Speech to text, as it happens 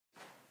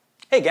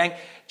Hey gang,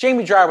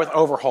 Jamie Dryer with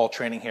Overhaul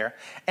Training here.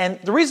 And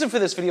the reason for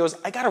this video is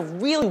I got a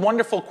really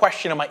wonderful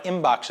question in my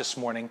inbox this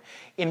morning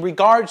in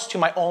regards to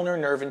my ulnar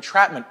nerve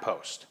entrapment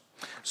post.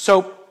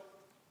 So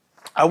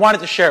I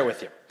wanted to share it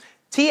with you.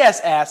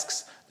 TS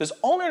asks, does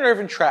ulnar nerve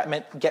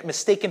entrapment get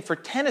mistaken for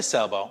tennis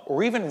elbow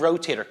or even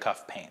rotator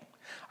cuff pain?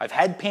 I've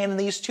had pain in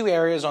these two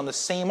areas on the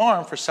same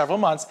arm for several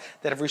months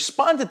that have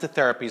responded to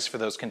therapies for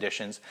those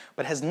conditions,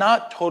 but has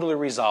not totally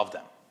resolved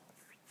them.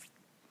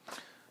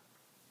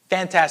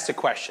 Fantastic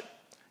question.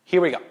 Here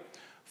we go.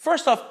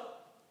 First off,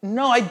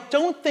 no, I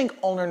don't think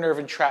ulnar nerve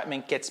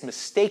entrapment gets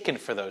mistaken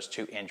for those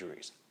two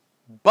injuries.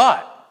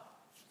 But,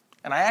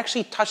 and I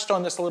actually touched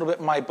on this a little bit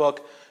in my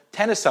book,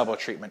 Tennis Elbow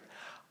Treatment,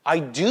 I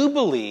do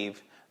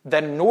believe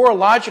that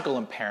neurological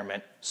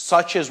impairment,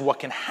 such as what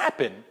can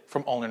happen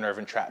from ulnar nerve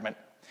entrapment,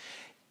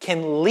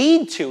 can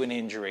lead to an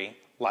injury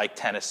like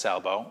tennis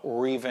elbow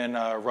or even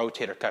a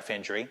rotator cuff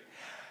injury.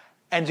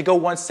 And to go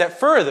one step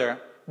further,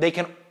 they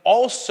can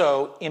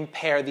also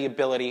impair the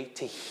ability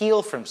to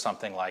heal from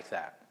something like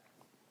that.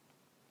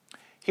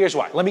 Here's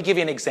why. Let me give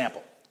you an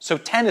example. So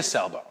tennis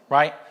elbow,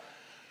 right?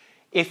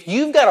 If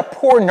you've got a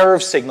poor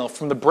nerve signal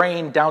from the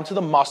brain down to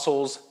the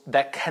muscles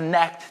that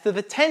connect to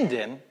the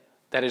tendon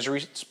that is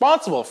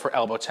responsible for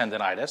elbow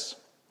tendonitis,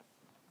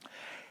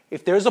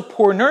 if there's a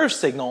poor nerve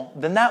signal,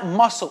 then that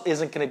muscle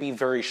isn't going to be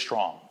very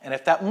strong. And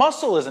if that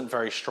muscle isn't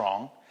very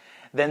strong,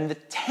 then the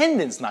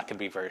tendon's not going to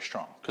be very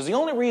strong. Because the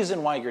only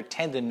reason why your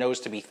tendon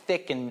knows to be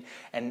thick and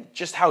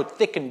just how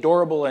thick and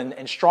durable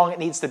and strong it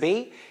needs to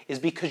be is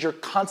because you're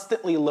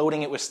constantly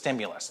loading it with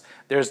stimulus.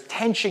 There's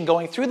tension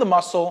going through the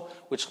muscle,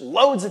 which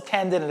loads the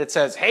tendon, and it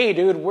says, hey,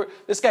 dude,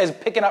 this guy's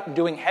picking up and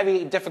doing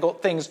heavy,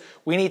 difficult things.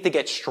 We need to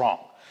get strong.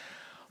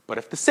 But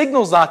if the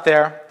signal's not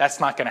there, that's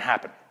not going to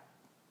happen.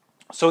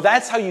 So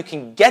that's how you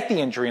can get the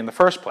injury in the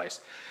first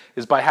place,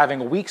 is by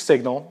having a weak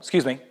signal,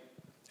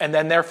 and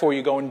then therefore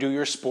you go and do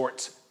your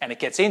sports and it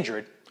gets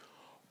injured.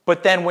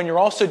 But then when you're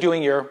also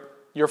doing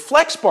your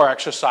flex bar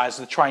exercise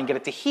to try and get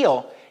it to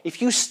heal, if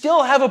you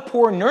still have a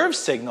poor nerve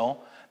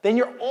signal, then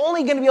you're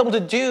only going to be able to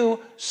do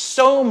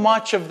so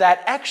much of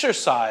that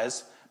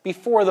exercise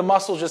before the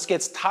muscle just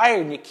gets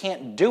tired and you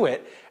can't do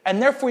it, and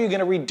therefore you're going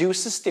to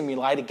reduce the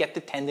stimuli to get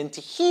the tendon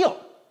to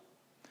heal.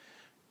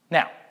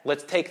 Now,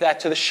 let's take that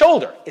to the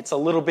shoulder. It's a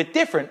little bit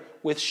different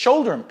with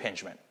shoulder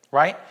impingement,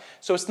 right?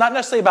 So it's not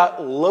necessarily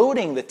about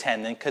loading the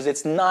tendon because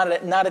it's not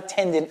a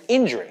tendon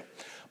injury.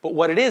 But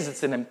what it is,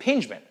 it's an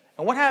impingement.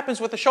 And what happens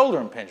with a shoulder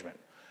impingement?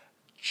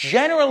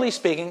 Generally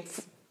speaking,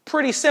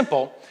 pretty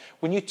simple.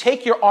 When you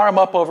take your arm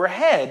up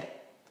overhead,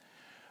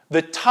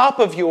 the top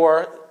of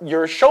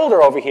your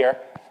shoulder over here,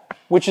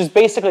 which is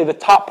basically the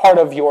top part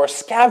of your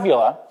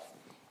scapula,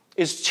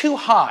 is too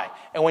high.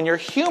 And when your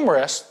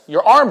humerus,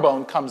 your arm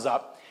bone, comes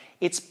up,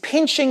 it's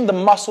pinching the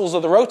muscles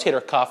of the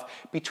rotator cuff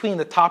between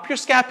the top of your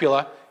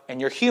scapula and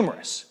your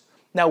humerus.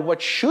 Now,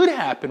 what should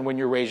happen when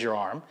you raise your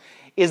arm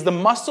is the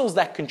muscles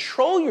that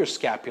control your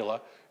scapula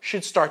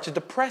should start to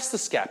depress the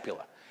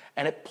scapula.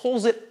 And it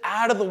pulls it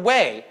out of the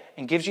way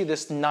and gives you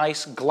this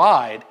nice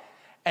glide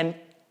and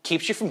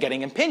keeps you from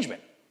getting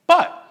impingement.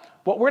 But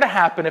what were to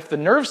happen if the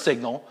nerve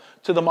signal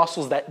to the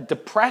muscles that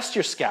depressed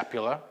your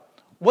scapula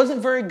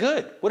wasn't very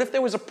good? What if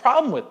there was a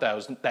problem with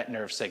that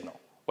nerve signal?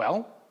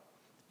 Well,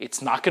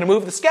 it's not going to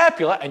move the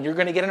scapula, and you're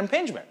going to get an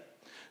impingement.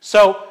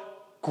 So,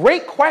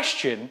 great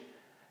question,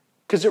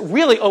 because it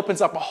really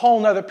opens up a whole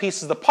nother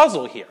piece of the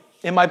puzzle here.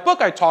 In my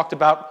book, I talked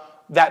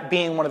about that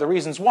being one of the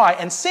reasons why,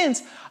 and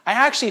since I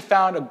actually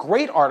found a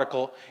great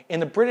article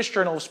in the British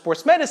Journal of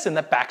Sports Medicine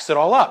that backs it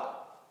all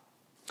up.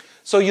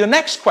 So your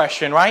next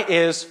question, right,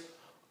 is,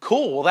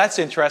 cool, well, that's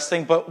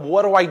interesting, but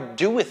what do I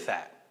do with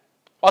that?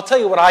 I'll tell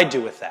you what I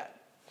do with that.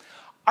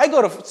 I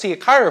go to see a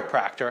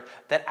chiropractor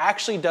that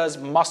actually does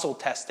muscle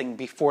testing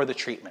before the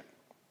treatment.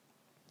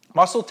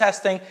 Muscle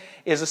testing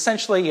is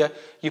essentially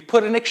you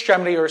put an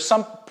extremity or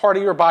some part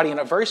of your body in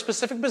a very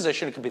specific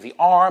position. It could be the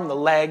arm, the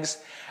legs,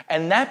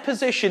 and that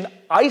position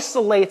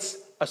isolates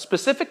a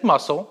specific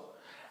muscle,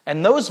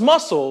 and those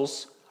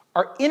muscles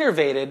are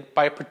innervated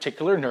by a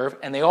particular nerve,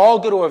 and they all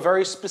go to a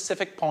very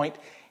specific point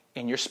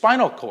in your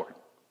spinal cord.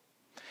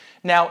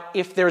 Now,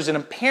 if there's an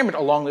impairment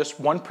along this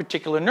one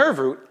particular nerve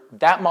root,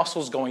 that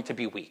muscle is going to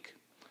be weak.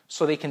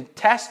 So they can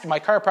test, my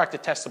chiropractor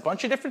tests a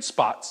bunch of different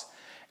spots,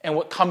 and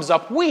what comes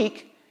up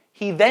weak,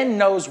 he then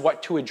knows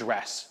what to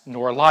address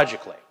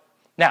neurologically.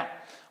 Now,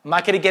 I'm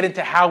not going to get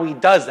into how he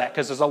does that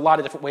because there's a lot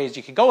of different ways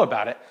you could go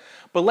about it,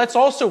 but let's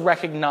also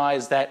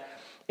recognize that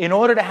in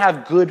order to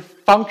have good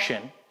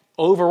function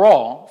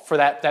overall for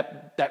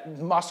that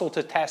muscle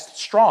to test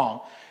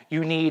strong,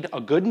 you need a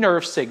good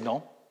nerve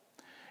signal,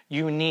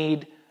 you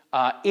need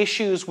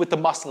issues with the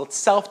muscle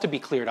itself to be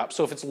cleared up.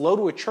 So if it's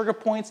loaded with trigger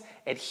points,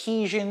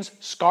 adhesions,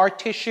 scar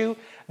tissue,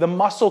 the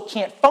muscle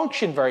can't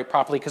function very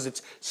properly because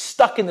it's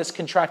stuck in this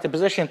contracted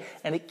position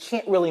and it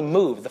can't really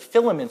move. The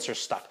filaments are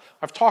stuck.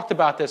 I've talked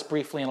about this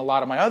briefly in a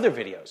lot of my other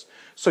videos.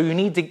 So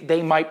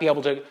they might be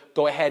able to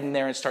go ahead in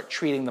there and start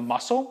treating the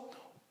muscle,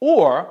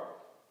 or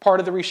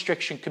part of the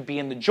restriction could be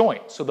in the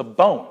joint, so the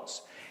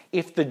bones.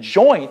 If the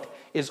joint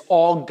is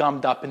all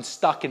gummed up and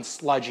stuck and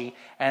sludgy.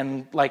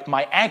 And like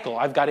my ankle,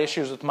 I've got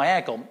issues with my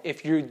ankle.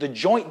 If the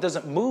joint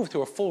doesn't move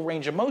through a full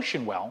range of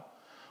motion well,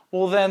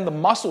 then the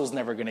muscle's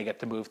never going to get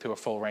to move through a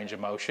full range of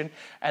motion.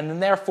 And then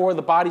therefore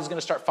the body's going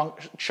to start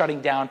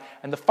shutting down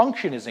and the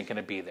function isn't going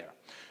to be there.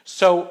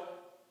 So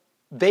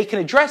they can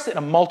address it in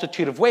a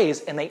multitude of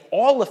ways, and they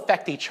all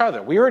affect each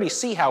other. We already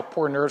see how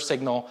poor nerve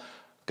signal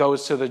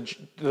goes to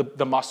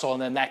the muscle,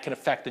 and then that can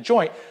affect the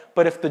joint.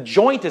 But if the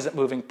joint isn't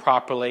moving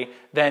properly,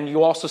 then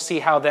you also see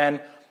how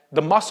then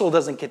the muscle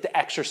doesn't get to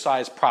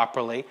exercise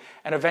properly,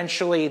 and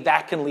eventually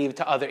that can lead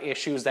to other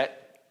issues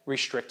that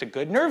restrict a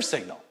good nerve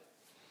signal.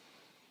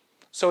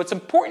 So it's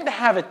important to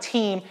have a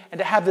team and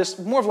to have this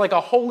more of like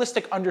a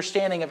holistic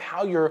understanding of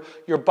how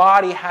your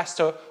body has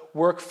to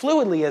work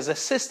fluidly as a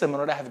system in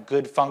order to have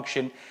good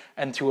function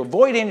and to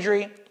avoid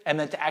injury and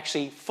then to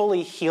actually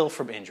fully heal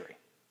from injury.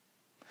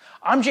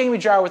 I'm Jamie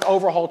Jarrett with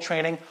Overhaul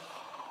Training.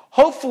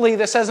 Hopefully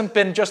this hasn't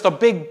been just a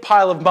big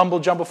pile of mumble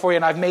jumble for you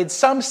and I've made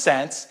some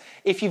sense.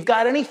 If you've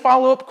got any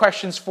follow-up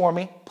questions for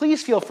me,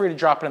 please feel free to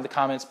drop it in the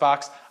comments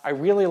box. I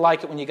really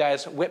like it when you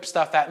guys whip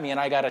stuff at me and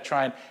I got to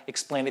try and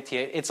explain it to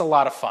you. It's a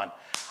lot of fun.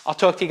 I'll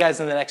talk to you guys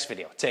in the next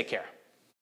video. Take care.